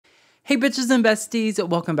Hey bitches and besties,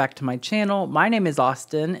 welcome back to my channel. My name is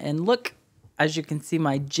Austin, and look, as you can see,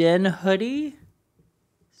 my Jin hoodie.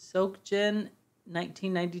 Seok Jin,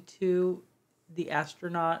 1992, the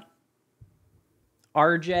astronaut.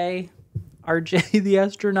 RJ the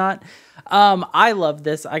astronaut. I love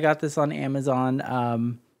this. I got this on Amazon.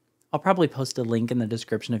 I'll probably post a link in the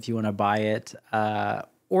description if you want to buy it.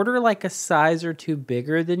 Order like a size or two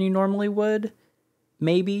bigger than you normally would.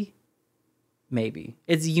 Maybe.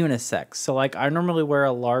 It's unisex. So like I normally wear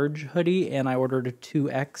a large hoodie and I ordered a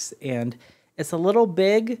 2X and it's a little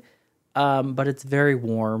big, but it's very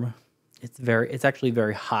warm. It's actually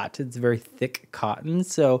very hot. It's very thick cotton.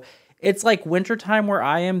 So it's like wintertime where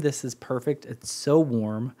I am. This is perfect. It's so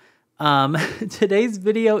warm. Today's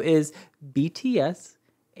video is BTS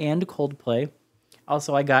and Coldplay.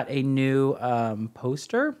 Also, I got a new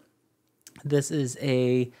poster. This is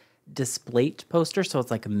a displate poster, so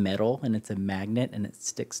it's like metal and it's a magnet and it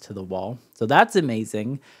sticks to the wall. So that's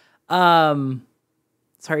amazing. Sorry,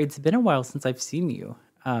 it's been a while since I've seen you.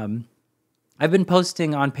 I've been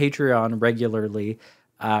posting on Patreon regularly.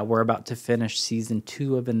 We're about to finish season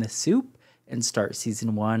 2 of In the Soup and start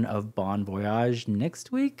season 1 of Bon Voyage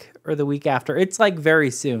next week or the week after. It's like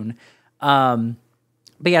very soon. But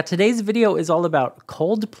yeah, today's video is all about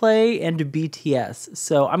Coldplay and BTS.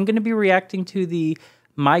 So I'm going to be reacting to the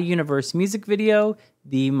My Universe music video,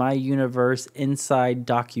 the My Universe Inside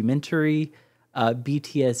documentary,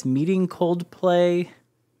 BTS meeting Coldplay,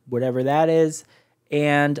 whatever that is,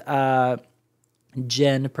 and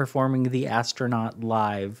Jin performing The Astronaut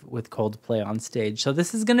live with Coldplay on stage. So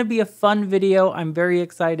this is going to be a fun video. I'm very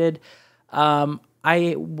excited. I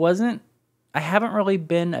haven't really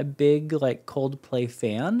been a big like Coldplay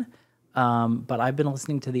fan, but I've been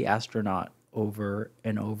listening to The Astronaut over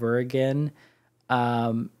and over again.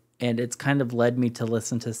 And it's kind of led me to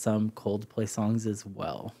listen to some Coldplay songs as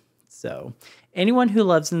well. So anyone who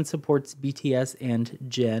loves and supports BTS and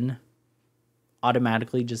Jin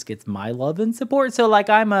automatically just gets my love and support. So like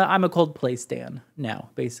I'm a Coldplay stan now,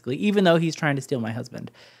 basically, even though he's trying to steal my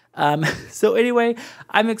husband. So anyway,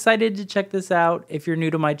 I'm excited to check this out. If you're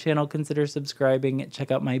new to my channel, consider subscribing.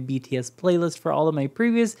 Check out my BTS playlist for all of my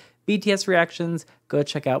previous BTS reactions. Go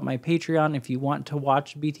check out my Patreon if you want to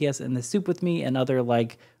watch BTS in the Soup with me and other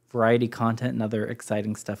like variety content and other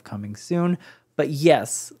exciting stuff coming soon. But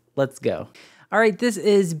yes, let's go. All right, this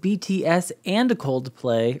is BTS and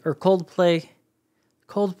Coldplay, or Coldplay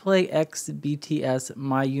X BTS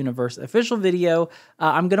My Universe official video.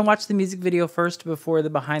 I'm going to watch the music video first before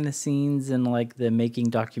the behind the scenes and like the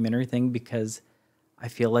making documentary thing, because I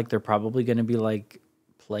feel like they're probably going to be like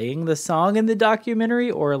playing the song in the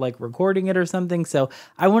documentary or like recording it or something. So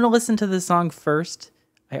I want to listen to the song first.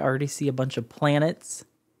 I already see a bunch of planets.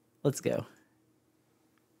 Let's go.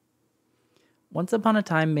 Once upon a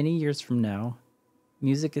time, many years from now,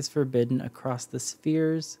 music is forbidden across the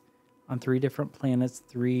spheres. On 3 different planets,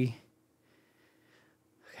 Okay,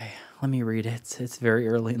 let me read it. It's very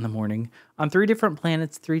early in the morning. On 3 different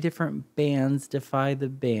planets, 3 different bands defy the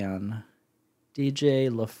ban. DJ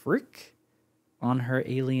LaFrick on her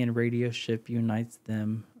alien radio ship unites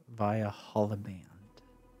them via holoband.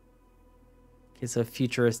 Okay, so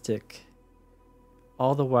futuristic.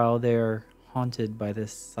 All the while they're haunted by the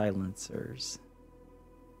silencers.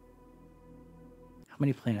 How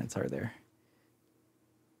many planets are there?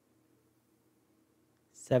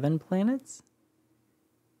 7 planets?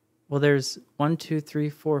 Well, there's 1, 2, 3,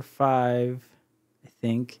 4, 5, I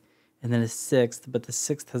think, and then a 6th, but the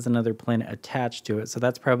 6th has another planet attached to it, so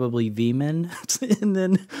that's probably V-Men. And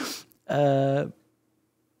then,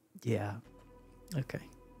 yeah, okay.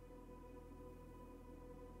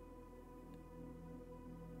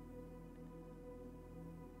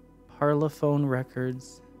 Parlophone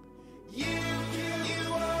Records.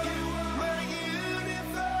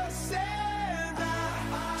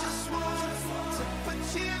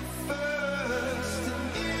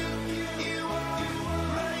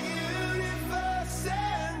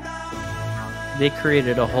 They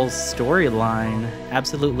created a whole storyline.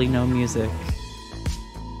 Absolutely no music.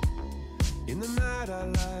 In the night I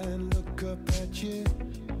lie and look up at you.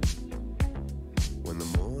 When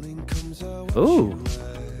the morning comes out. Ooh.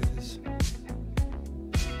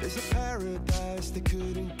 There's a paradise they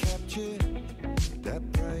couldn't capture. That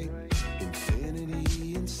bright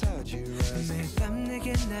infinity inside your eyes.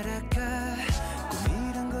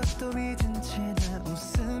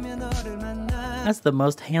 That's the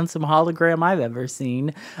most handsome hologram I've ever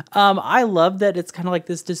seen. I love that it's kind of like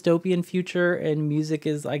this dystopian future and music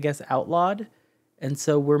is, I guess, outlawed. And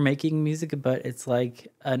so we're making music, but it's like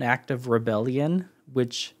an act of rebellion,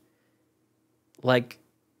 which like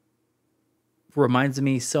reminds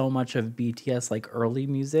me so much of BTS, like early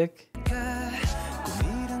music.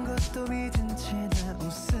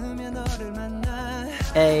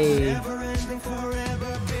 Hey.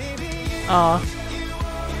 Aw.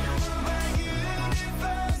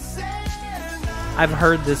 I've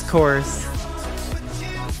heard this chorus.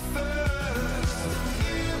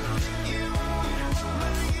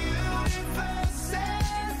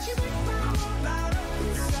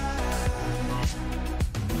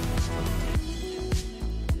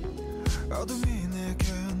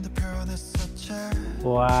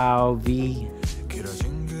 Wow, V.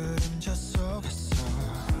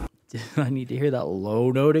 I need to hear that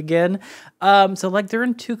low note again. So like they're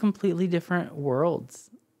in two completely different worlds,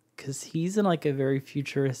 because he's in like a very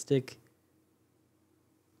futuristic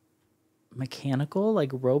mechanical, like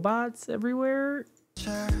robots everywhere.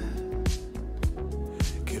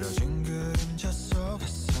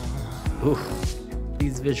 Ooh,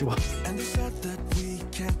 these visuals.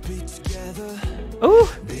 Ooh.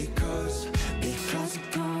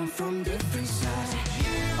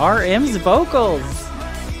 RM's vocals.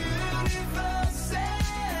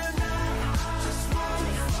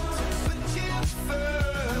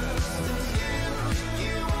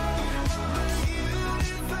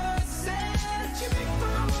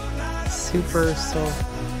 Super soul.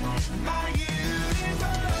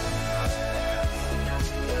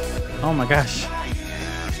 Oh my gosh.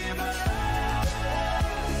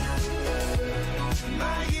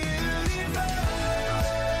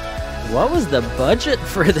 What was the budget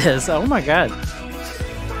for this? Oh my god.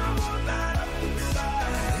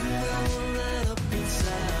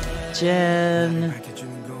 Jin.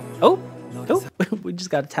 Oh, we just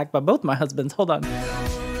got attacked by both my husbands. Hold on.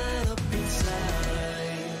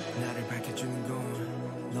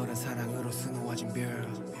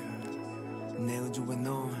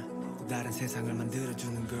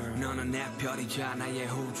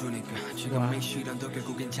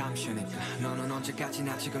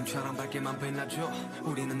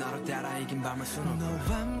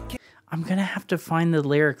 I'm gonna have to find the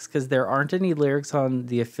lyrics because there aren't any lyrics on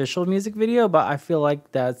the official music video, but I feel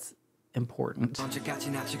like that's important.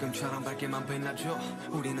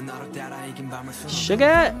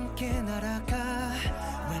 Sugar.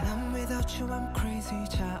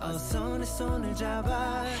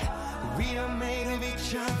 We are made of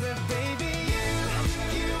each other, baby.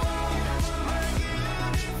 You are my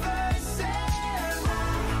universe, and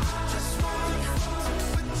I just want to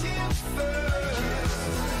put you first.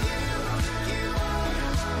 You are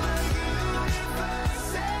my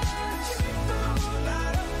universe, and you know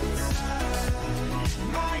that I'm inside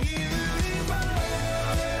my universe.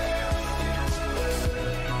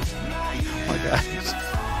 Oh my gosh.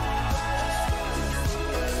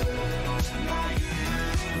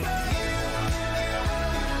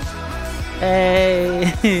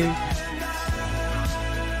 Hey.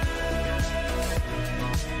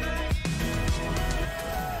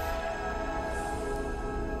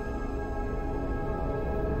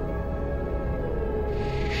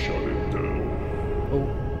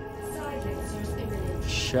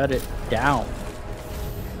 Shut it down.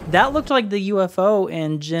 That looked like the UFO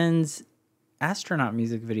in Jin's Astronaut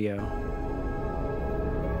music video.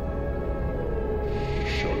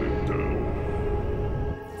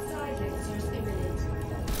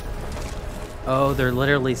 Oh, they're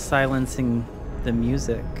literally silencing the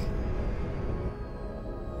music.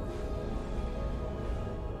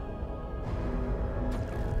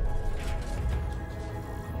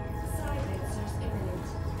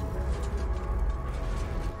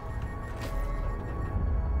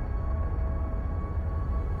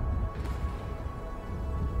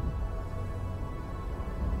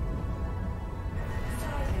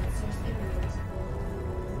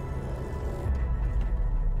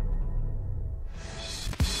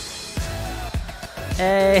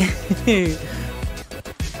 Hey.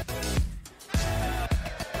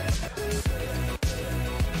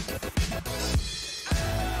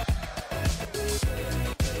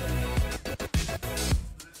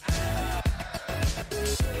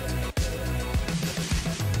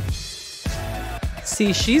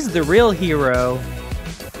 See, she's the real hero.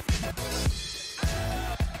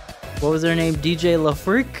 What was her name? DJ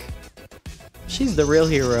LaFreak? She's the real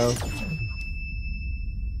hero.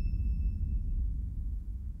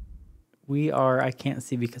 We are, I can't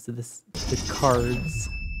see because of this, the cards.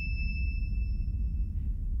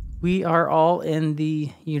 We are all in the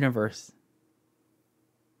universe.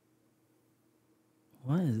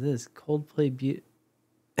 What is this? Coldplay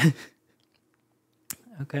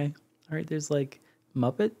Okay. All right, there's like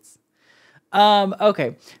Muppets.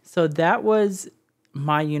 Okay. So that was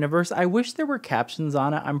My Universe. I wish there were captions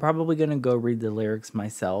on it. I'm probably going to go read the lyrics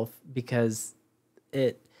myself because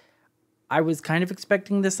I was kind of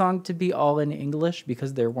expecting the song to be all in English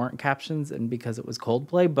because there weren't captions and because it was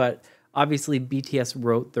Coldplay, but obviously BTS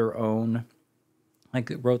wrote their own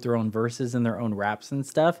verses and their own raps and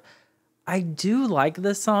stuff. I do like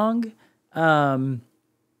this song. I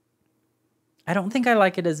don't think I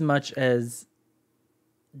like it as much as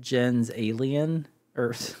Jin's Alien,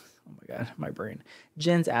 or oh my god, my brain.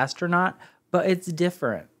 Jin's Astronaut, but it's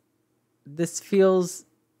different. It feels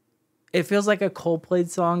like a Coldplay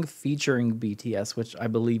song featuring BTS, which I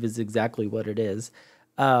believe is exactly what it is.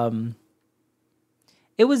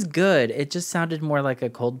 It was good. It just sounded more like a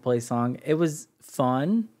Coldplay song. It was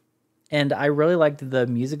fun. And I really liked the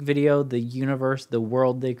music video, the universe, the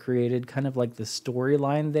world they created, kind of like the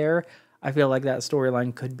storyline there. I feel like that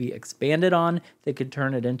storyline could be expanded on. They could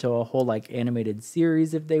turn it into a whole like animated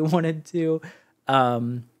series if they wanted to.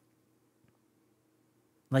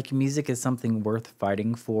 Like music is something worth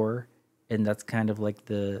fighting for. And that's kind of like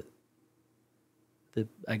the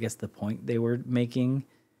I guess the point they were making.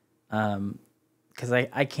 Because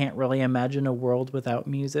I can't really imagine a world without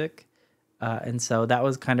music. And so that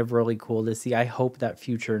was kind of really cool to see. I hope that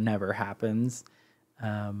future never happens.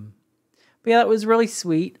 But yeah, it was really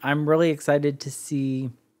sweet. I'm really excited to see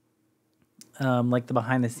like the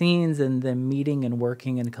behind the scenes and them meeting and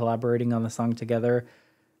working and collaborating on the song together.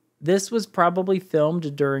 This was probably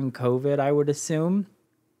filmed during COVID, I would assume,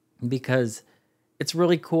 because it's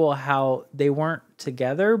really cool how they weren't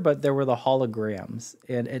together, but there were the holograms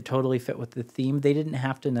and it totally fit with the theme. They didn't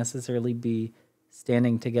have to necessarily be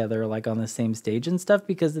standing together like on the same stage and stuff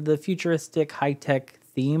because of the futuristic high-tech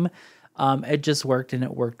theme. It just worked and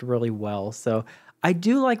it worked really well. So I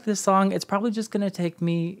do like this song. It's probably just going to take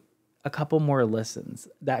me a couple more listens.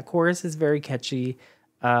 That chorus is very catchy.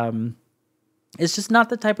 It's just not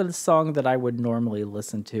the type of song that I would normally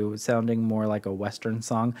listen to, sounding more like a Western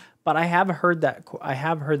song. But I have heard that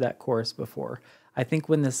chorus before. I think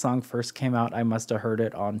when this song first came out, I must have heard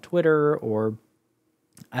it on Twitter or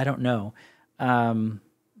I don't know.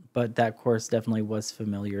 But that chorus definitely was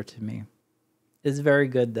familiar to me. It's very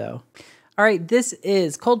good though. All right, this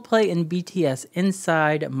is Coldplay and BTS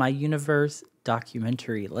Inside My Universe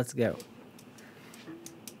documentary. Let's go.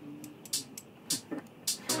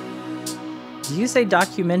 Do you say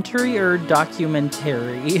documentary or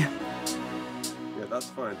documentary? Yeah, that's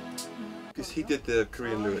fine. Because he did the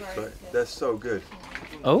Korean lyrics, right? They're so good.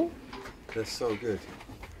 Oh? They're so good.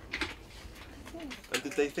 And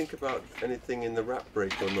did they think about anything in the rap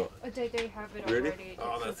break or not? They have it Really? already.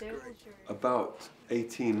 Oh, that's great. About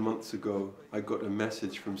 18 months ago, I got a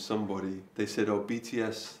message from somebody. They said, oh,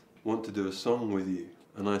 BTS want to do a song with you.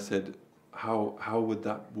 And I said, how would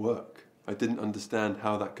that work? I didn't understand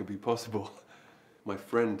how that could be possible. My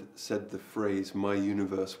friend said the phrase, my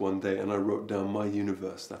universe, one day, and I wrote down my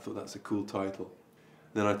universe. I thought that's a cool title.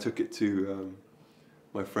 Then I took it to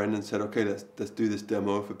my friend and said, okay, let's do this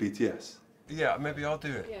demo for BTS. Yeah, maybe I'll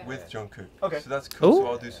do it with Jungkook. Okay. So that's cool. Ooh. So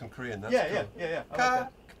I'll do some Korean. That's cool. Yeah. I like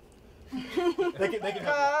that. they can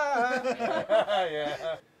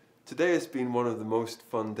yeah. Today has been one of the most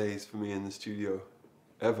fun days for me in the studio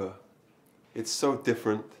ever. It's so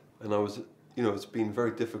different, and it's been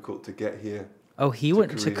very difficult to get here. Oh, he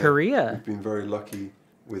went to Korea. We've been very lucky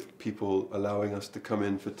with people allowing us to come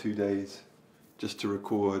in for 2 days just to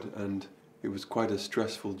record, and it was quite a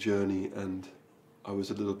stressful journey, and I was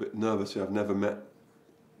a little bit nervous. I've never met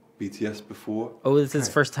BTS before. Oh, this is his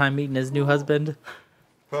first time meeting his new husband?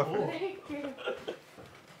 Perfect.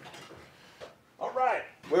 All right.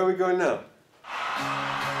 Where are we going now?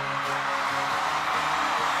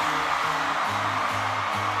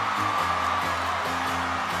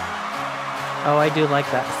 Oh, I do like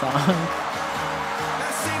that song.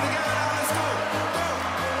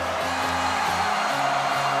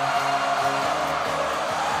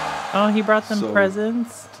 Oh, he brought them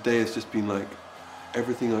presents. Today has just been like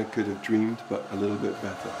everything I could have dreamed, but a little bit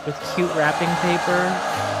better. With cute wrapping paper.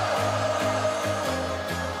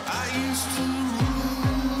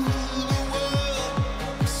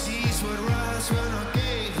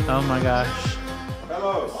 Oh my gosh.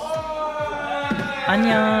 Hello.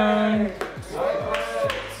 안녕.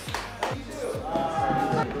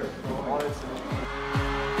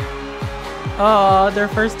 Oh, their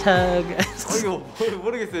first hug. 이거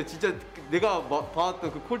모르겠어요. 진짜 내가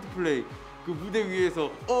봤던 그 콜드플레이 그 무대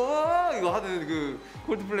위에서 이거 하는 그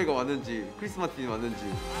콜드플레이가 왔는지 크리스마틴이 왔는지.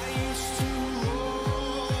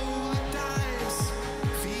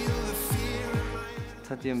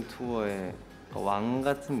 스타디움 투어에 왕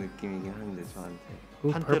같은 느낌이긴 한데 저한테.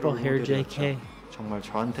 Ooh, purple hair JK. 정말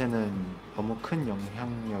저한테는 너무 큰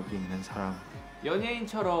영향력이 있는 사람.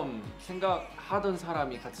 연예인처럼 생각하던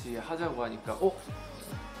사람이 같이 하자고 하니까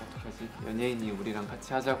어떡하지? 연예인이 우리랑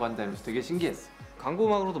같이 하자고 한다 이러면서 되게 신기했어.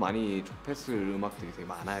 광고음악으로도 많이 접했을 음악들이 되게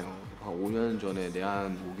많아요. 한 5년 전에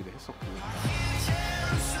내한 오기도 했었고.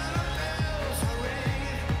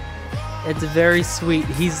 It's very sweet.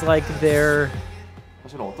 He's like their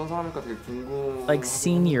사실 어떤 사람일까 되게 궁금. like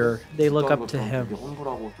senior. They look up to him. 되게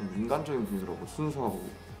험불하고 좀 인간적인 분이더라고. 순수하고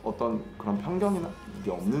어떤 그런 편견이나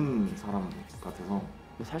이게 없는 사람 같아서.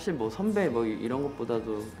 사실 뭐 선배 뭐 이런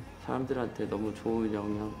것보다도 사람들한테 너무 좋은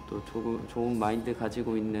영향 또 좋은 마인드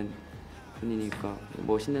가지고 있는 분이니까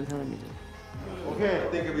멋있는 사람이죠. Okay. I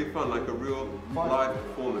think it'll be fun, like a real live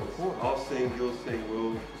performance. I'll sing, you'll sing,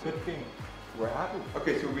 we'll. Good thing. We're happy.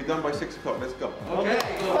 Okay, so we'll be done by 6 o'clock. Let's go. Okay.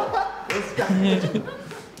 Let's go.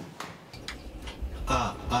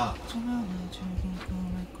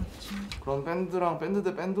 그런 밴드랑 밴드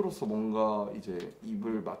대 밴드로서 뭔가 이제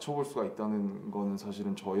입을 맞춰볼 수가 있다는 거는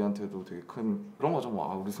사실은 저희한테도 되게 큰 그런 거죠.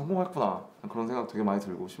 뭐 우리 성공했구나 그런 생각 되게 많이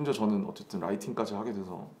들고 심지어 저는 어쨌든 라이팅까지 하게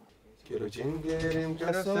돼서.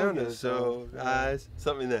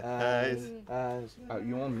 Something there.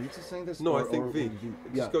 You want me to sing this? No, I think V.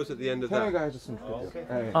 Just goes at the end of that.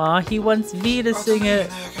 Aw, he wants V to sing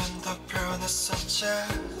it.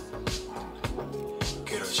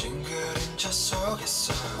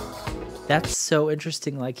 That's so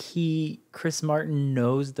interesting. Like Chris Martin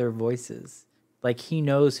knows their voices. Like he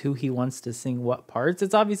knows who he wants to sing what parts.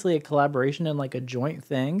 It's obviously a collaboration and like a joint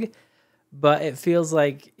thing, but it feels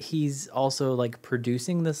like he's also like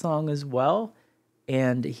producing the song as well.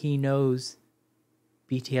 And he knows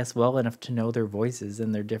BTS well enough to know their voices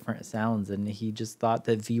and their different sounds. And he just thought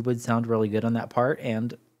that V would sound really good on that part.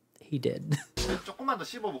 And he did. 조금만 더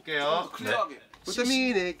씹어볼게요.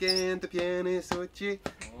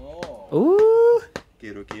 Ooh.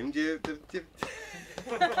 The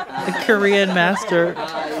Korean master.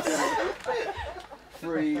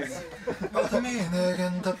 Freeze.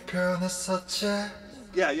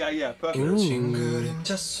 Yeah. Perfect.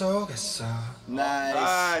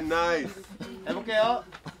 Nice. Nice. 해볼게요.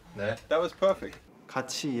 네. That was perfect.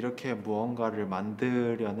 같이 이렇게 무언가를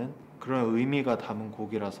만들려는 그런 의미가 담은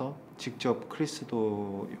곡이라서 직접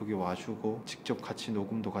크리스도 여기 와주고 직접 같이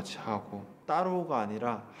녹음도 같이 하고 따로가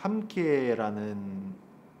아니라 함께라는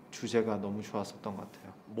주제가 너무 좋았었던 것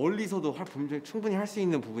같아요. 멀리서도 충분히 할 수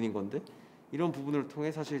있는 부분인 건데 이런 부분을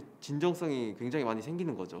통해 사실 진정성이 굉장히 많이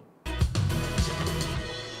생기는 거죠.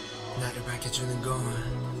 나를 밝혀주는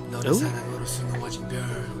건 너를 사랑으로 수놓아진 별.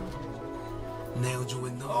 내 우주에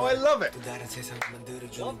너. Oh, I love it. 다른 세상을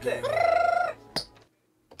만들어주는 별.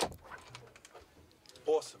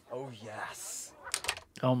 Awesome. Oh yes.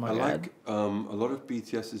 Oh my I God. like a lot of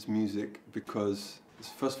BTS's music because,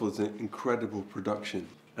 first of all, it's an incredible production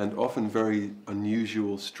and often very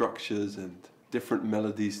unusual structures and different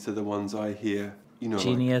melodies to the ones I hear. You know,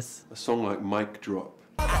 Genius. like a song like Mic Drop.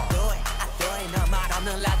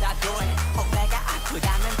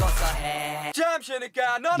 Yes.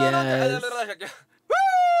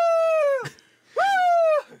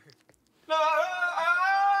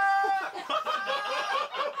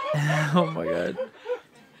 Oh my God.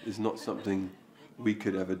 Is not something we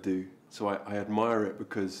could ever do. So I admire it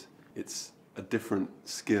because it's a different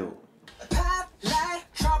skill.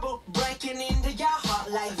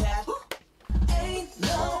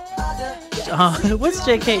 What's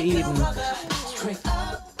JK eating?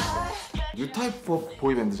 뉴타입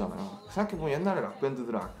보이밴드잖아요. 생각해보면 옛날에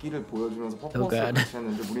락밴드들은 악기를 보여주면서 퍼포먼스를 같이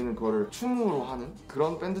했는데 우리는 그거를 춤으로 하는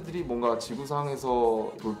그런 밴드들이 뭔가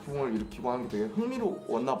지구상에서 돌풍을 일으키고 하는 게 되게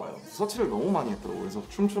흥미로웠나 봐요. 서치를 너무 많이 했더라고요. 그래서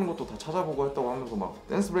춤추는 것도 다 찾아보고 했다고 하면서 막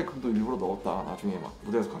댄스 브레이크도 일부러 넣었다. 나중에 막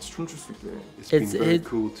무대에서 같이 춤출 수 있게. It's been very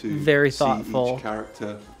cool to very see thoughtful. each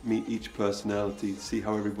character, meet each personality, see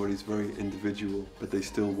how everybody's very individual, but they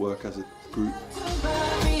still work as a group.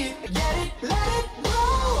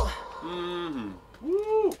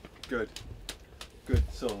 Woo! Good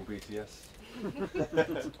song, BTS.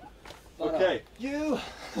 Okay. You.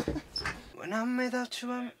 When I'm without you,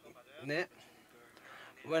 I'm. 네.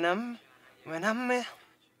 When I'm with.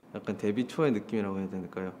 약간 데뷔 초의 느낌이라고 해야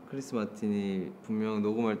될까요? 크리스 마틴이 분명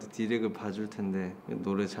녹음할 때 디렉을 봐줄 텐데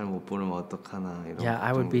노래 잘 못 부르면 어떡하나 이런. Yeah,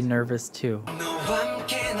 I would be nervous too. 너와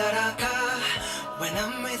함께 날아가. When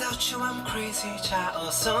I'm without you, I'm crazy. 자,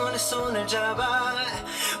 어서 내 손을 잡아.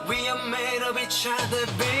 We are made of each other,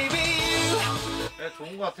 baby. 네,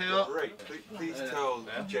 좋은 것 같아요. Great. Please tell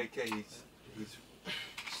JK he's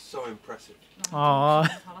so impressive. Aww.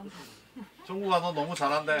 종국아 너 너무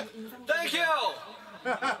잘한대. Thank you.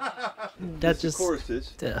 That The just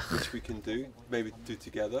choruses, ugh. which we can do, maybe do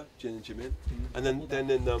together, Jin and Jimin, and then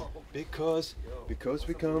in because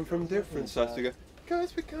we come from different sides, we go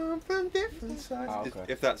because we come from different sides.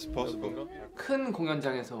 If that's possible. 큰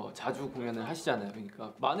공연장에서 자주 공연을 하시잖아요.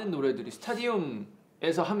 그러니까 많은 노래들이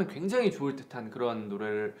스타디움에서 하면 굉장히 좋을 듯한 그런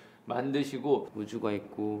노래를 만드시고 우주가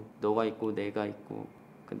있고 너가 있고 내가 있고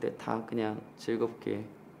근데 다 그냥 즐겁게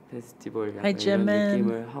페스티벌 약간 이런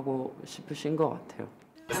느낌을 하고 싶으신 것 같아요.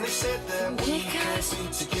 And they said that we can't be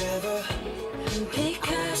together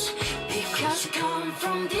because we come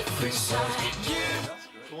from different sides.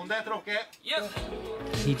 좋은데 들어올게.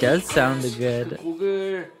 He does sound good. 그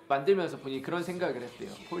곡을 만들면서 본인이 그런 생각을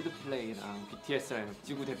했대요. 콜드플레이랑 BTS랑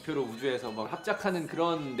지구 대표로 우주에서 막 합작하는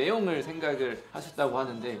그런 내용을 생각을 하셨다고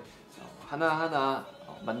하는데 하나하나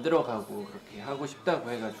만들어가고 그렇게 하고 싶다고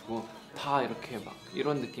해가지고 다 이렇게 막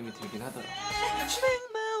이런 느낌이 들긴 하더라고요.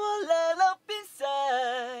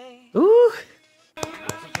 Ooh.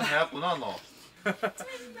 해왔구나 너.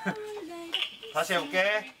 다시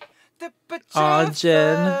해볼게. Aw,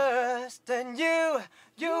 Jin.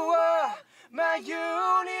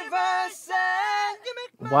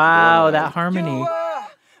 Wow, that harmony.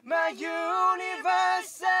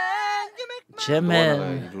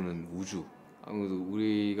 Jimin. 이루는 우주. 아무래도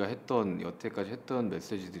우리가 했던 여태까지 했던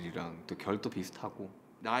메시지들이랑 또 결도 비슷하고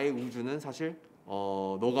나의 우주는 사실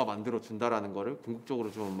너가 만들어 준다라는 거를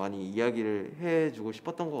궁극적으로 좀 많이 이야기를 해주고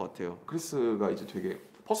싶었던 것 같아요. 크리스가 이제 되게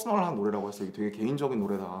퍼스널한 노래라고 해서 이게 되게 개인적인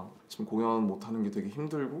노래다. 지금 공연 못하는 게 되게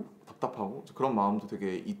힘들고 답답하고 그런 마음도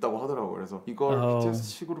되게 있다고 하더라고요. 그래서 이걸 BTS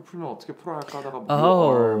식으로 풀면 어떻게 풀어야 할까 하다가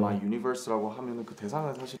You Are My Universe라고 하면은 그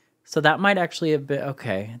대상은 사실 So that might actually have been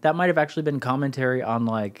okay. That might have actually been commentary on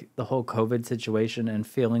like the whole COVID situation and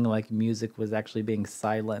feeling like music was actually being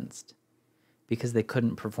silenced because they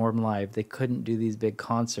couldn't perform live. They couldn't do these big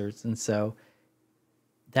concerts. And so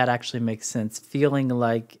that actually makes sense. Feeling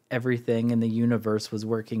like everything in the universe was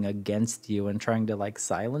working against you and trying to like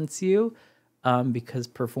silence you because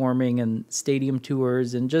performing and stadium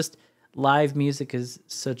tours and just live music is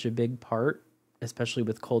such a big part, especially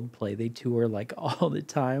with Coldplay. They tour like all the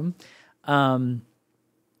time.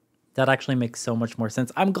 That actually makes so much more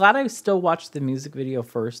sense. I'm glad I still watched the music video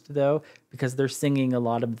first though, because they're singing a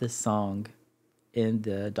lot of this song in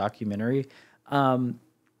the documentary.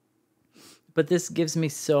 But this gives me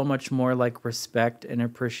so much more like respect and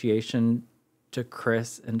appreciation to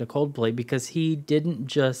Chris and to Coldplay because he didn't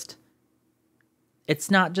just,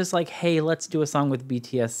 it's not just like, hey, let's do a song with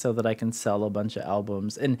BTS so that I can sell a bunch of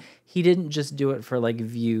albums. And he didn't just do it for like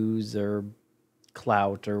views or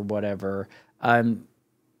clout or whatever.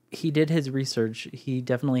 He did his research. He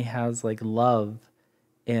definitely has like love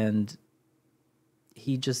and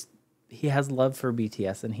he has love for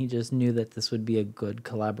BTS and he just knew that this would be a good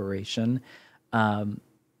collaboration.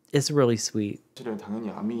 It's really sweet. 실은 당연히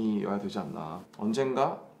아미여야 되지 않나.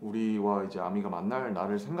 언젠가 우리와 이제 아미가 만날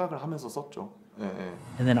날을 생각을 하면서 썼죠. 예, 예.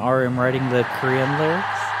 And then RM writing the Korean lyrics.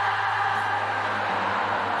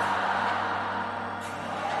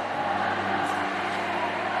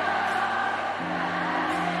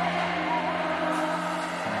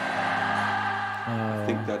 I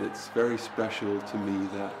think that it's very special to me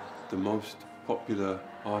that the most popular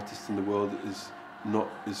artist in the world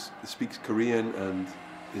speaks Korean and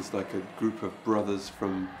is like a group of brothers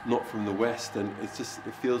not from the West, and it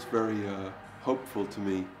feels very hopeful to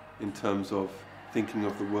me in terms of thinking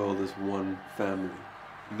of the world as one family.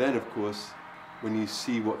 And then of course when you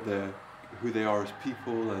see who they are as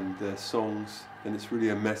people and their songs, then it's really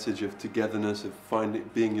a message of togetherness, of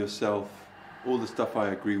being yourself, all the stuff I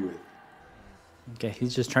agree with. Okay,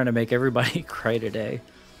 he's just trying to make everybody cry today.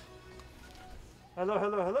 Hello,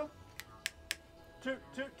 hello, hello. Two.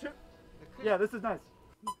 Yeah, this is nice.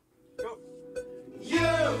 Go.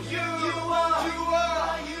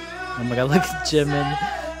 Oh my god, look at Jimin.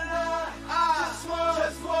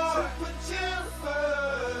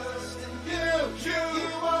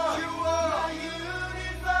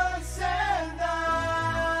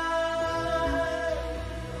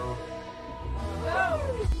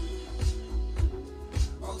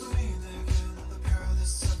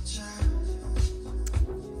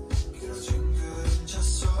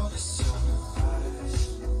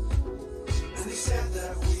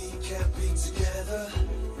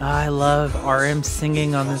 I love RM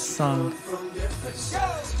singing on this song.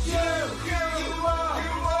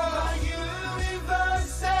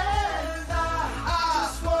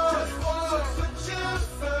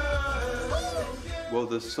 Well,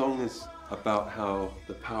 the song is about how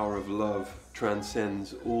the power of love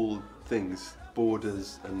transcends all things,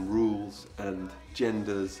 borders and rules and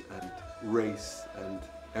genders and race and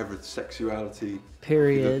ever sexuality.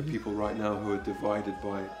 Period. You look at people right now who are divided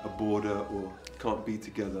by a border or can't be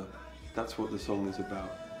together. That's what the song is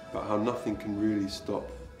about how nothing can really stop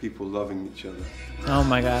people loving each other. Oh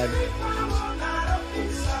my God.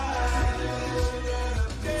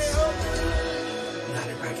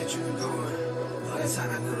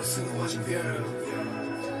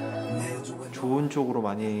 좋은 쪽으로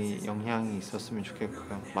많이 영향이 있었으면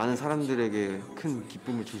좋겠고요. 많은 사람들에게 큰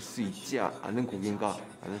기쁨을 줄 수 있지 않은 곡인가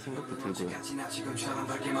라는 생각도 들고요.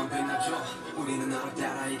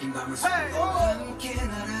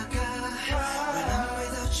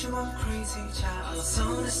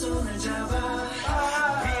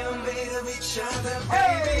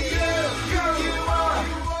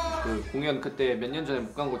 그 공연 그때 몇 년 전에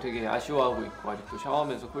못 간 거 되게 아쉬워하고 있고 아직도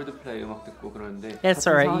샤워하면서 콜드플레이 음악 듣고 그러는데 That's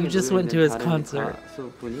alright. You just went to his concert.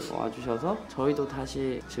 가수분이 와주셔서 저희도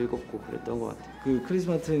다시 즐겁고 그랬던 것 같아요. 그 크리스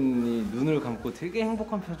마틴이 눈을 감고 되게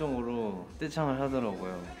행복한 표정으로 떼창을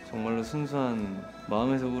하더라고요. 정말로 순수한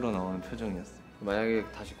마음에서 우러나오는 표정이었어요. 만약에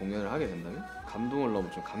다시 공연을 하게 된다면 감동을 너무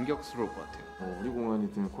좀 감격스러울 것 같아요. 우리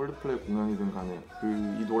공연이든 콜드플레이 공연이든 간에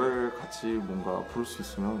이 노래를 같이 뭔가 부를 수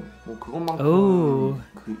있으면 뭐 그것만큼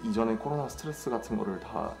그 이전의 코로나 스트레스 같은 거를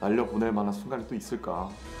다 날려보낼 만한 순간이 또 있을까.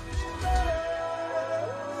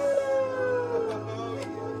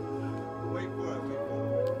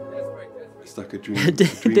 It's like a dream,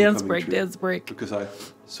 dream Dance coming break, true. dance break. Because I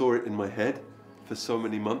saw it in my head for so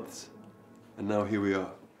many months, and now here we are.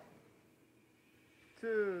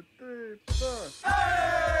 2, 3, 4.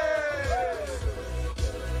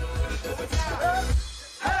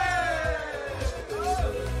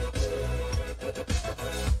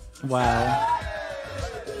 Wow.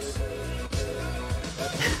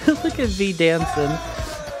 Look at V dancing.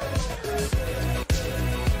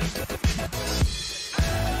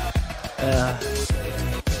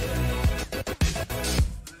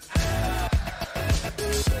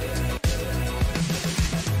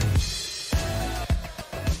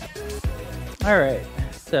 All right,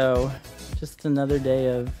 so just another day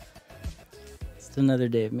of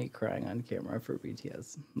me crying on camera for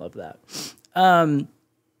BTS. Love that.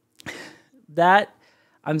 That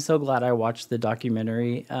I'm so glad I watched the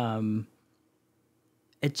documentary.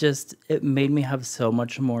 It made me have so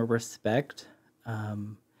much more respect,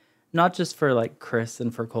 not just for like Chris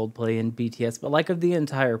and for Coldplay and BTS, but like of the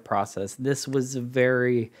entire process. This was a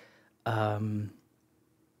very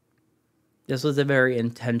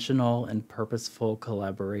intentional and purposeful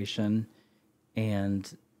collaboration,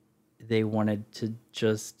 and they wanted to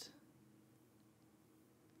just,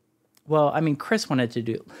 well, I mean, Chris wanted to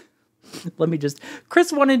do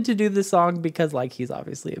the song because like he's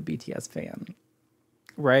obviously a BTS fan,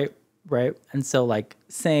 right? And so like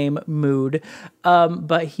same mood,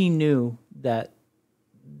 but he knew that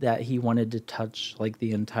he wanted to touch like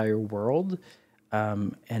the entire world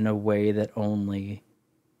in a way that only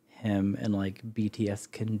him and like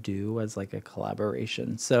BTS can do as like a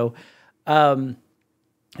collaboration. So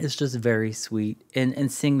it's just very sweet,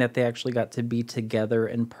 and seeing that they actually got to be together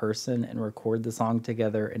in person and record the song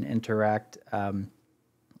together and interact,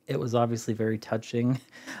 it was obviously very touching.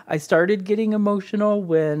 I started getting emotional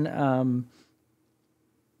when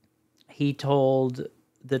he told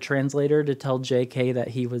the translator to tell JK that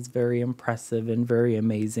he was very impressive and very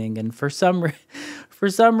amazing, and for some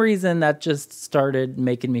reason that just started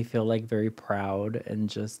making me feel like very proud, and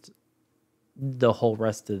just the whole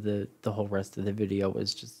rest of the video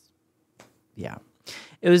was just, yeah,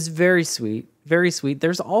 it was very sweet, very sweet.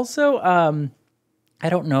 There's also I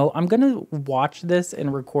don't know, I'm gonna watch this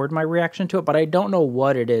and record my reaction to it, but I don't know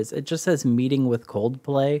what it is. It just says meeting with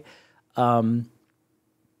Coldplay.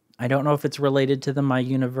 I don't know if it's related to the My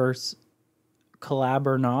Universe collab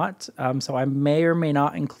or not, so I may or may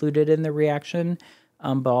not include it in the reaction,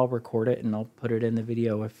 but I'll record it and I'll put it in the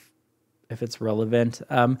video if it's relevant.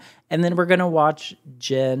 And then we're gonna watch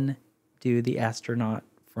Jin do the astronaut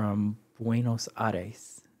from Buenos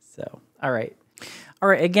Aires. So, all right.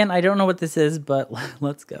 Again, I don't know what this is, but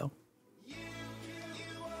let's go.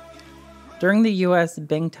 During the U.S.,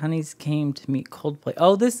 Bangtanis came to meet Coldplay.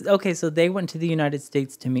 Oh, okay, so they went to the United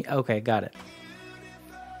States to meet. Okay, got it.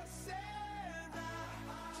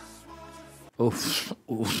 Oof.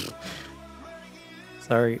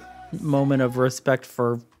 Sorry. Moment of respect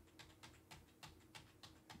for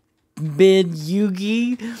Bid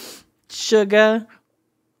Yugi Suga.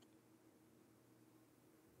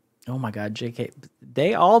 Oh my God, JK.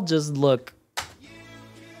 They all just look.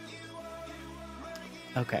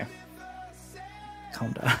 Okay.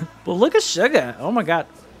 Calm down. But look at Suga. Oh my God.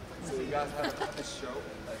 So you guys have a show?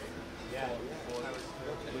 Yeah.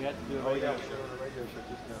 We had to do a radio show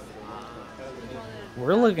just now.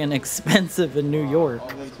 We're looking expensive in New York.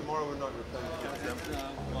 And then tomorrow we're not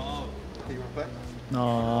replaying. Can you reflect?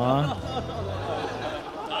 Aww.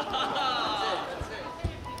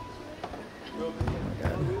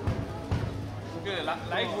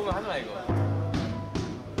 라이브 보면 하나 이거.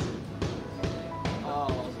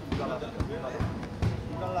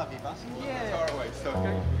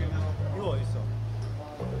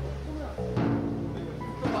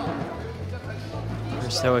 We're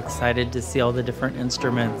so excited to see all the different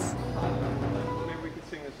instruments. Maybe we could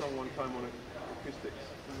sing a song one time on acoustics.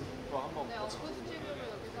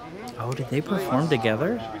 Oh, did they perform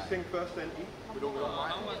together? Should we sing first then eat?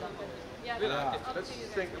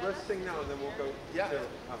 Let's sing now and then we'll go. Yeah.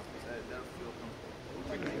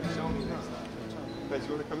 Guys,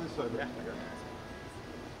 you want to come this way? Yeah. Okay.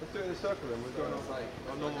 Let's do it in a circle then. We're going off our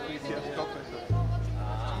normal BTS Coldplay circle.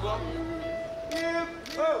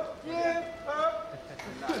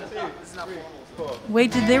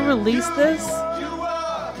 Wait, did they release this?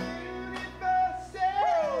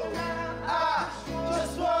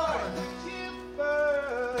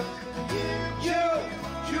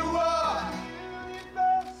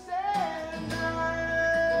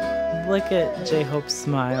 Look at J-Hope's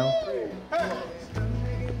smile.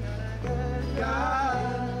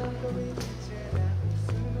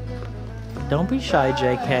 Don't be shy,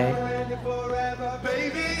 JK.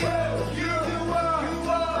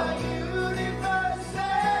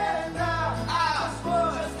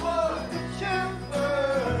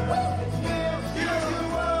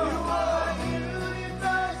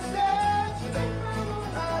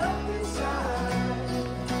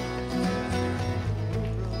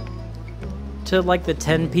 To like the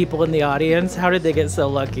 10 people in the audience, how did they get so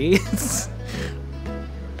lucky?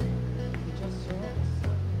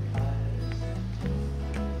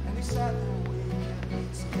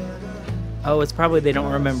 Oh, it's probably they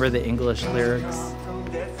don't remember the English lyrics.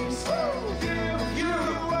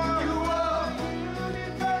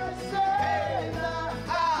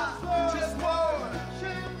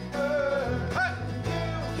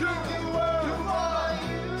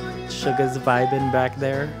 Suga's vibing back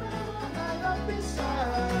there.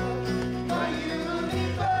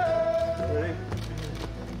 Ready?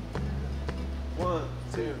 1,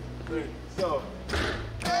 2, 3, so.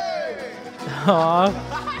 Aww.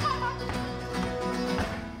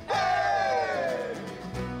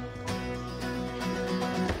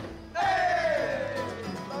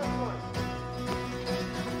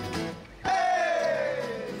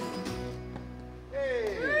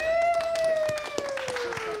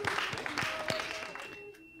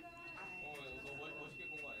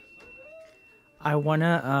 I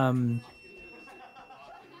wanna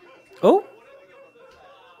oh,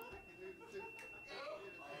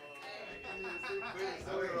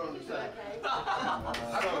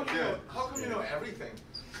 How come you know everything?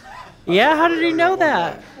 yeah, how did he know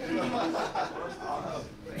that?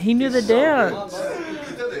 He knew the dance.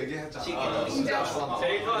 그때도 얘기했잖아.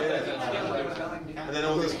 And then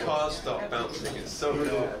all these cars start bouncing. It's so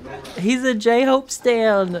cool. He's a J-Hope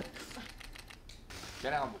stan.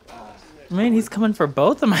 Man, he's coming for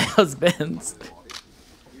both of my husbands.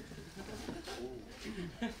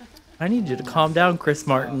 I need you to calm down, Chris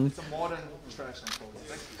Martin.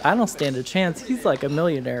 I don't stand a chance. He's like a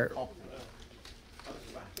millionaire.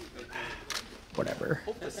 Whatever.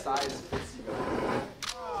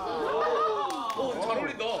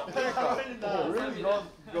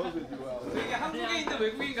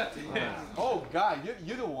 Oh God,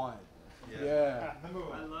 you're the one. Yeah. I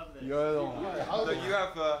love this. You're the one. So you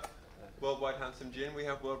have Worldwide Handsome Jin, we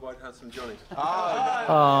have Worldwide Handsome Johnny.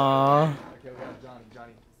 Aww. Okay, we have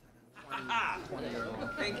Johnny.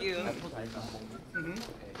 Thank you.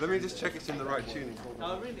 Let me just check it's in the right tuning.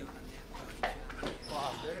 Oh, really?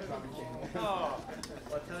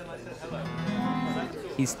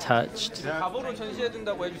 He's touched. 가보로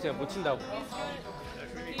전시해준다고 해주세요. 못 친다고.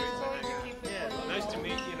 Nice to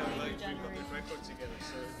meet you. Like we got this record together,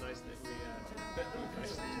 so it's nice that we.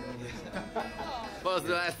 버스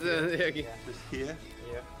왔어 여기. Just here.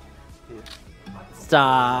 Here.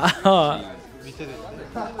 Stop.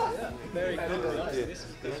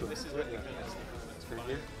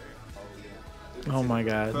 Oh my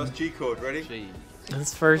god. First G chord, ready?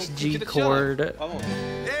 His first G chord. We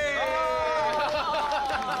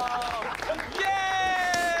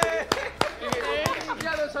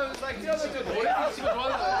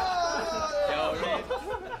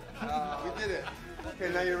did it. Okay,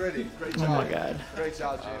 now you're ready. Great Oh my god. Great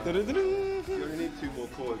job, Jim. You only need 2 more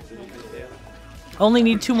chords. And you can Only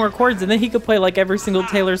need 2 more chords and then he could play like every single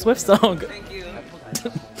Taylor Swift song. Thank you.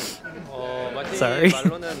 Sorry.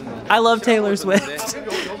 I love Taylor Swift.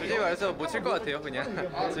 가서 못 칠 것 같아요. 그냥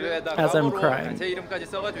집에다 As I'm 가보로 crying. 제 이름까지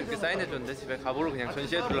써가지고 이렇게 사인해줬는데 집에 가보로 그냥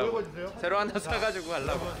전시해 두려고 새로 하나 사가지고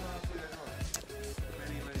가려고.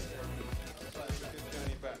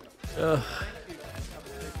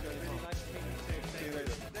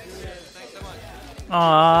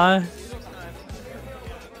 Aww.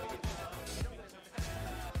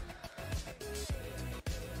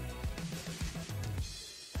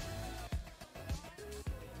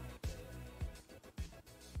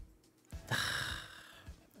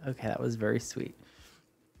 Okay, that was very sweet.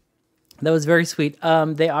 That was very sweet.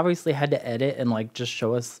 They obviously had to edit and like just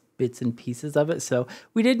show us bits and pieces of it, so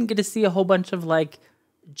we didn't get to see a whole bunch of like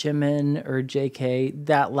Jimin or JK.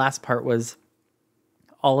 That last part was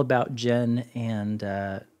all about Jen and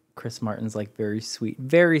Chris Martin's like very sweet,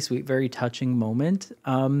 very touching moment.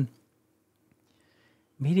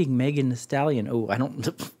 Meeting Megan Thee Stallion. Oh, I don't.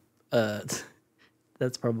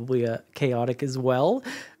 That's probably chaotic as well.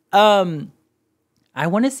 I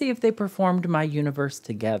want to see if they performed My Universe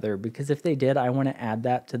together, because if they did, I want to add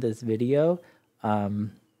that to this video.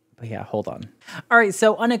 But yeah, hold on. All right,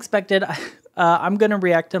 so unexpected. I'm going to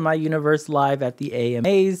react to My Universe live at the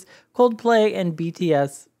AMAs, Coldplay and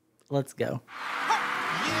BTS. Let's go.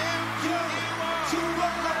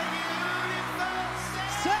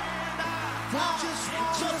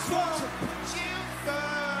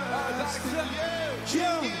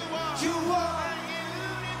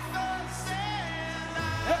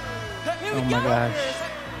 Oh my gosh.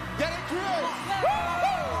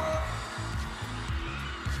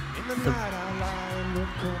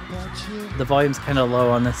 The volume's kind of low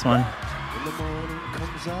on this one.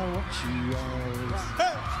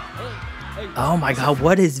 Oh my god,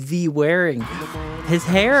 what is V wearing? His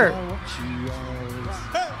hair.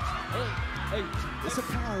 It's a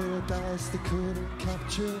paradise they couldn't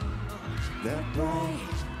capture. That bright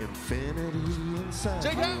infinity inside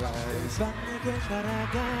your eyes. Are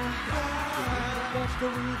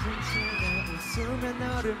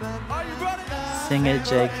you ready? Sing it,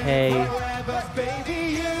 JK.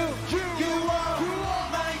 Baby, you are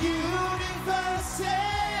my universe,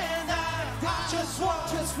 and I just want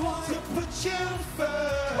to put you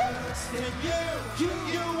first. And you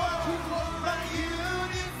are my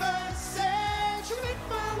universe, and you make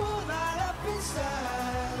my world light up inside.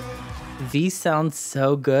 V sounds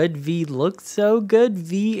so good. V looks so good.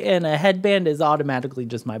 V in a headband is automatically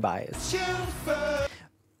just my bias.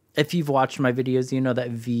 If you've watched my videos, you know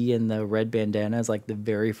that V in the red bandana is like the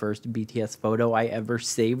very first BTS photo I ever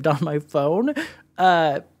saved on my phone.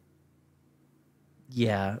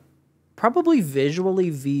 Yeah. Probably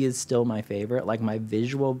visually, V is still my favorite. Like my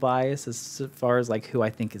visual bias as far as like who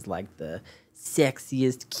I think is like the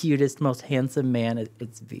sexiest, cutest, most handsome man,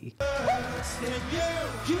 it's V.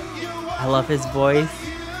 I love his voice.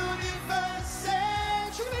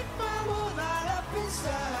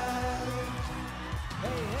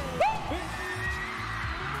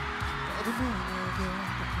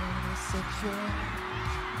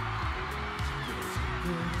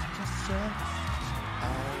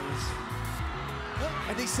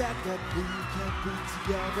 And they said that we can be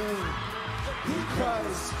together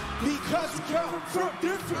because we come from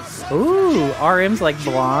different. Ooh, RM's like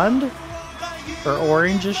blonde or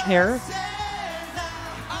orangish hair.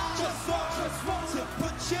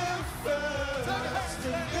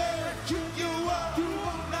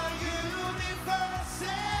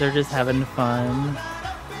 They're just having fun.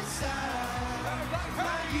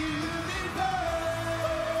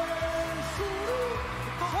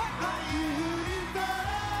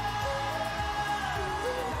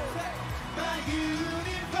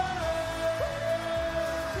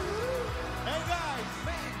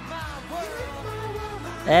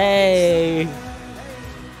 Hey!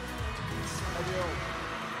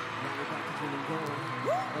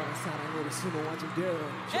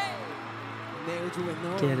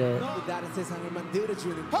 Get it. Y'all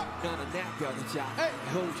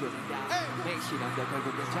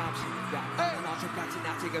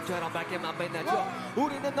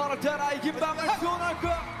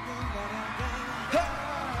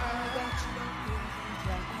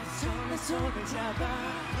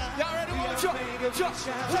ready? Let's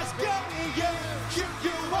go.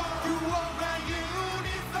 You are my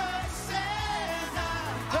universe, and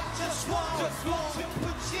I just want to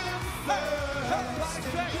put you first.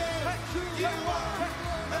 You are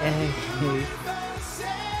my universe,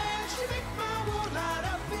 and you make my world light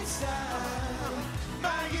up inside.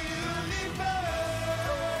 My universe,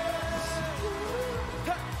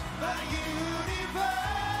 my universe.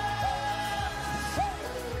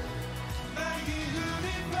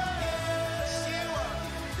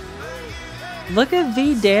 Look at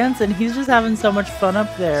V dancing. He's just having so much fun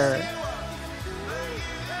up there.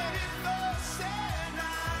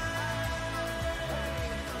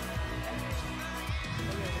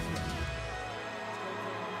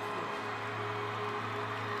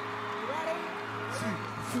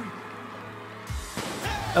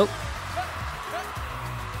 Oh.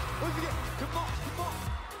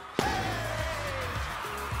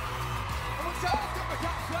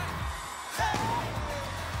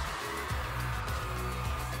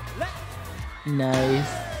 Nice.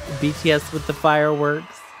 BTS with the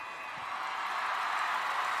fireworks.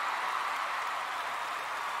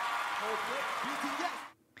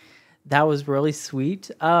 That was really sweet.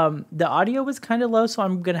 The audio was kind of low, so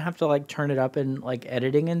I'm gonna have to like turn it up in like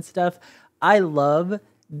editing and stuff. I love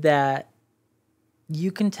that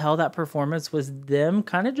you can tell that performance was them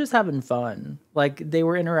kind of just having fun. Like they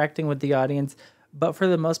were interacting with the audience, but for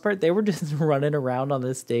the most part, they were just running around on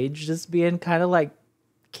the stage, just being kind of like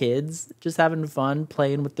kids, just having fun,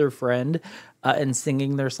 playing with their friend and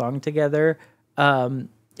singing their song together.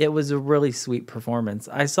 It was a really sweet performance.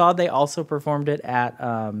 I saw they also performed it at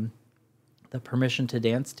the Permission to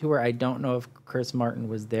Dance tour. I don't know if Chris Martin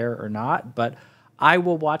was there or not, but I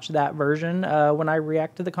will watch that version when I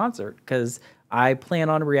react to the concert, because I plan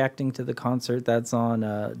on reacting to the concert that's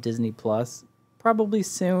on Disney Plus probably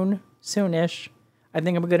soonish. I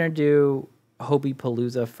think I'm gonna do Hobie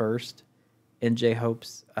Palooza first, and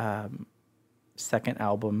J-Hope's second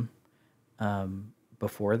album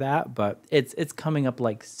before that, but it's coming up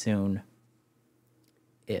like soon-ish.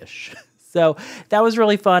 So that was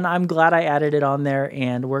really fun. I'm glad I added it on there,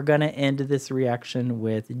 and we're gonna end this reaction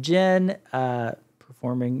with Jin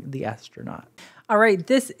performing The Astronaut. All right,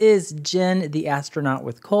 this is Jin, The Astronaut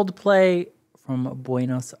with Coldplay from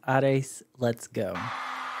Buenos Aires. Let's go.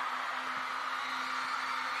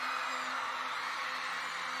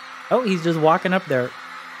 Oh, he's just walking up there.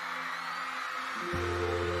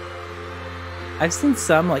 I've seen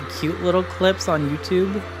some like cute little clips on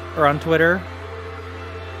YouTube or on Twitter,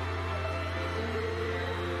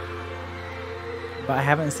 but I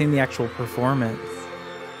haven't seen the actual performance.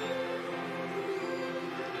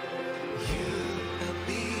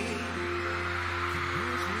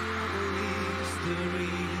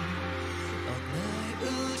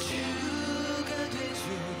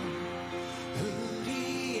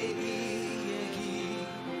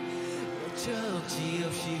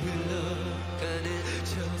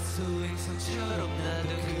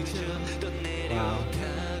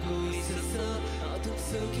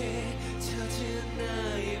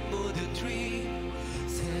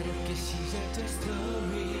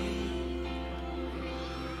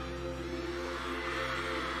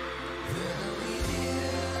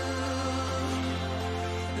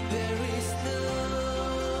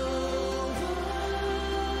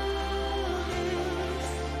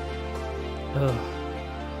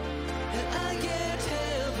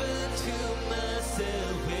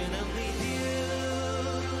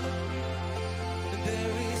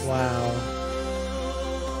 Wow.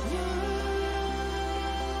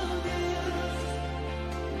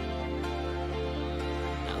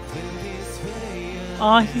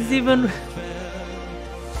 Oh, he's even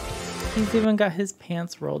got his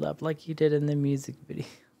pants rolled up like he did in the music video.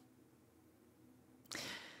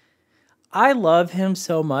 I love him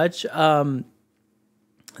so much.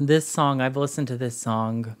 This song, I've listened to this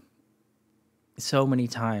song so many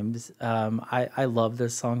times. I love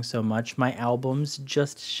this song so much. My albums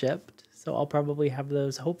just shipped, so I'll probably have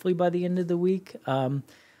those hopefully by the end of the week. I'm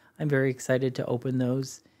very excited to open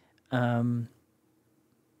those.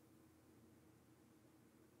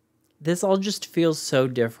 This all just feels so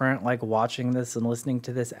different, like watching this and listening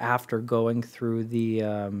to this after going through the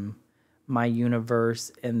My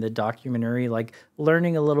Universe and the documentary, like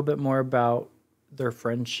learning a little bit more about their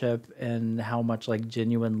friendship and how much like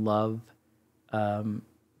genuine love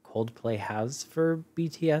Coldplay has for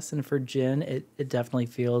BTS and for Jin. It definitely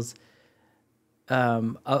feels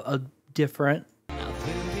a different.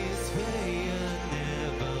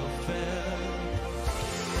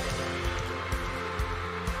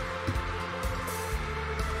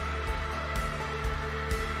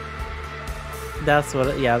 That's what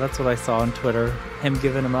I saw on Twitter. Him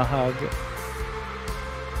giving him a hug.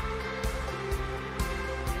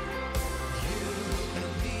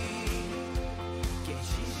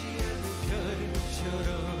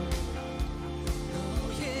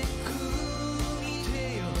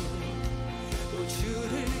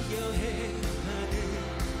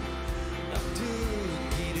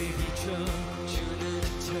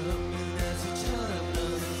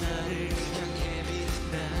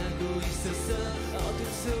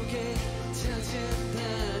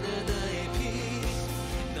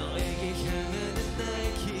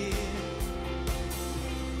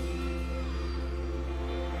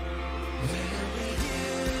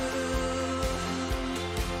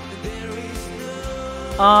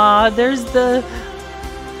 There's the...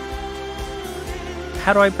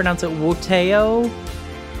 How do I pronounce it? Woteo?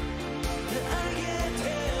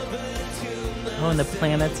 Oh, and the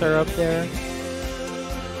planets are up there.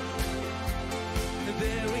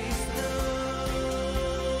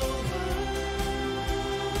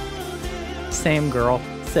 Same girl.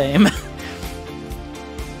 Same.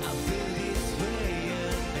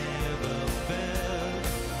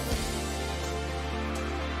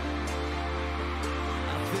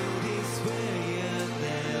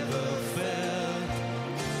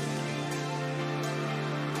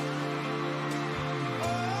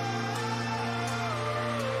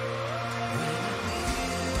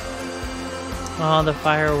 Oh, the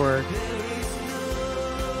firework.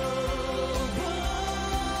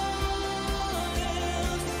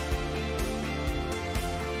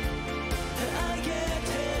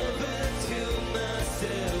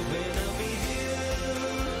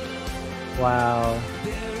 Wow.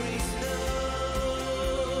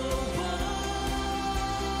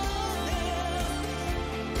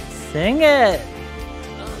 Sing it.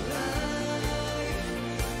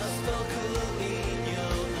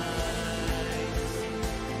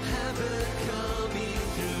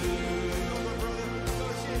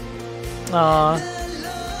 Aw.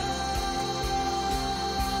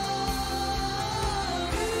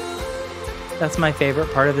 That's my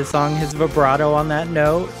favorite part of the song, his vibrato on that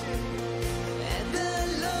note.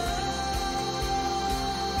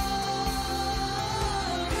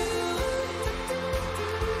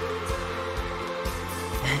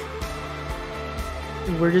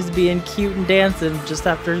 We're just being cute and dancing just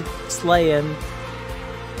after slaying.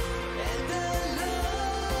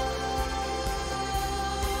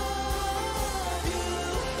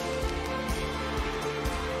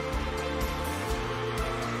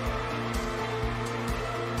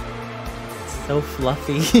 So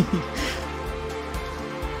fluffy.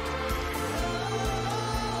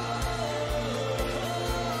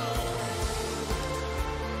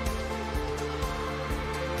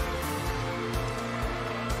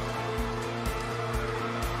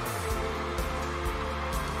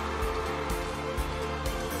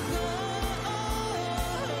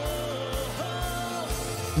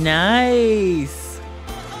 Nice.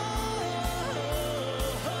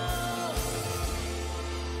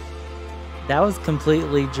 That was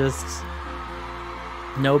completely just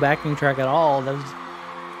no backing track at all. That was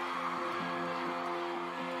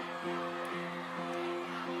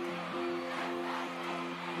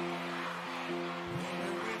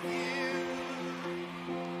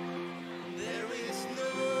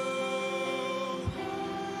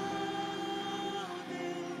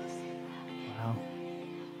wow.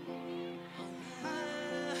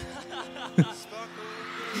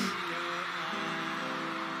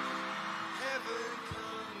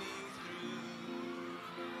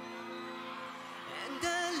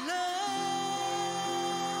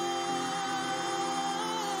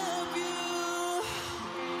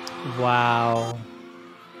 Wow.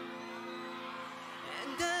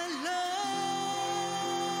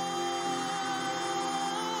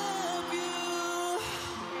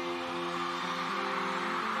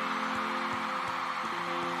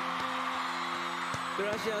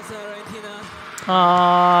 Gracias, Argentina.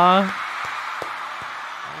 Aww.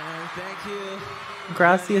 Thank you.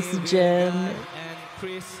 Gracias, Jin. And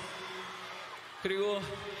Chris. 그리고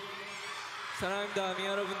사랑합니다, 아미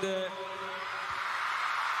여러분들.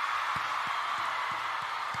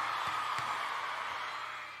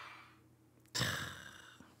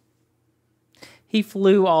 He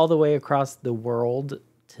flew all the way across the world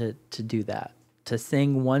to do that. To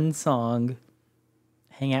sing one song,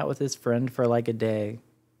 hang out with his friend for like a day,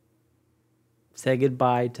 say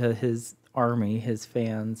goodbye to his army, his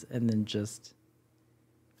fans, and then just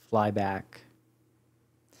fly back.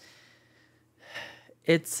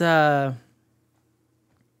 It's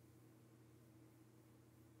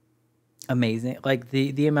amazing. Like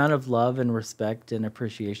the amount of love and respect and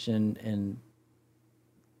appreciation and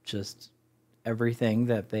just everything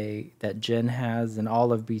that Jin has and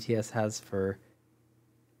all of BTS has for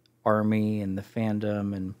ARMY and the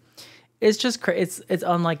fandom, and it's just it's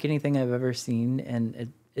unlike anything I've ever seen,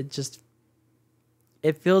 and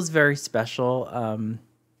it feels very special.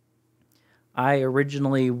 I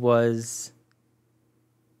originally was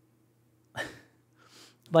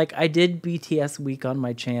like, I did BTS Week on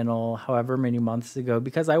my channel however many months ago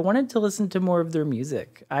because I wanted to listen to more of their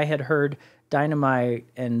music. I had heard Dynamite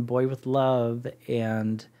and Boy With Love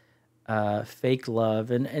and Fake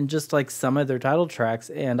Love and just like some of their title tracks,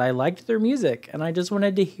 and I liked their music and I just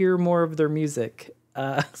wanted to hear more of their music.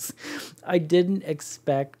 I didn't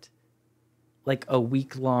expect like a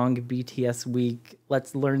week-long BTS week.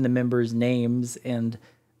 Let's learn the members' names and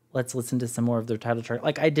let's listen to some more of their title track.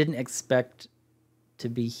 Like, I didn't expect to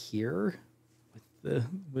be here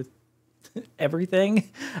with everything.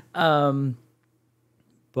 But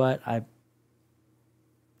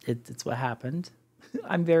it's what happened.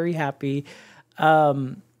 I'm very happy.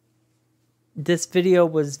 This video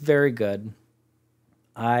was very good.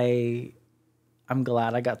 I'm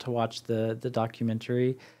glad I got to watch the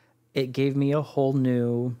documentary. It gave me a whole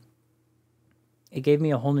new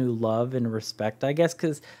love and respect, I guess,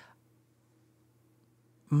 because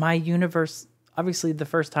my universe, obviously the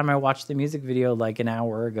first time I watched the music video like an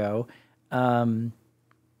hour ago,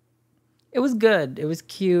 it was good. It was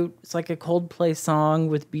cute. It's like a Coldplay song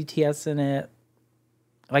with BTS in it.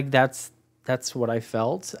 Like that's what I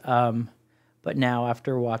felt. But now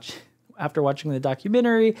after watching the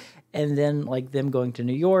documentary and then like them going to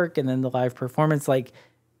New York and then the live performance, like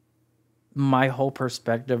my whole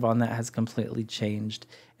perspective on that has completely changed.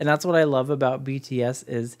 And that's what I love about BTS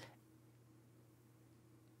is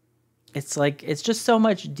it's like, it's just so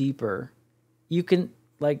much deeper. You can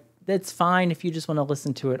like, that's fine if you just want to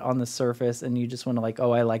listen to it on the surface and you just want to like,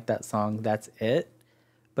 oh, I like that song. That's it.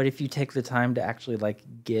 But if you take the time to actually like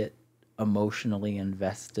get emotionally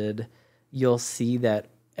invested, you'll see that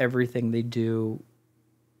everything they do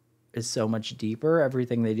is so much deeper.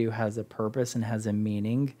 Everything they do has a purpose and has a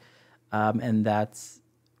meaning. And that's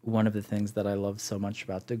one of the things that I love so much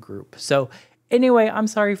about the group. So anyway, I'm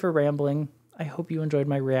sorry for rambling. I hope you enjoyed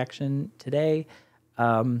my reaction today.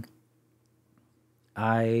 I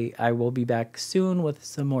will be back soon with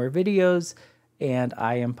some more videos, and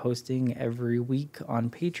I am posting every week on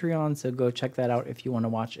Patreon, so go check that out if you want to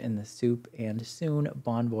watch In the Soup and soon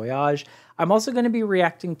Bon Voyage. I'm also going to be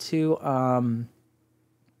reacting to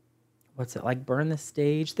what's it like, Burn the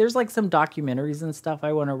Stage. There's like some documentaries and stuff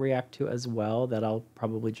I want to react to as well that I'll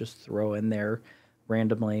probably just throw in there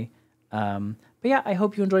randomly. But yeah, I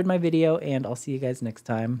hope you enjoyed my video, and I'll see you guys next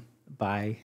time. Bye.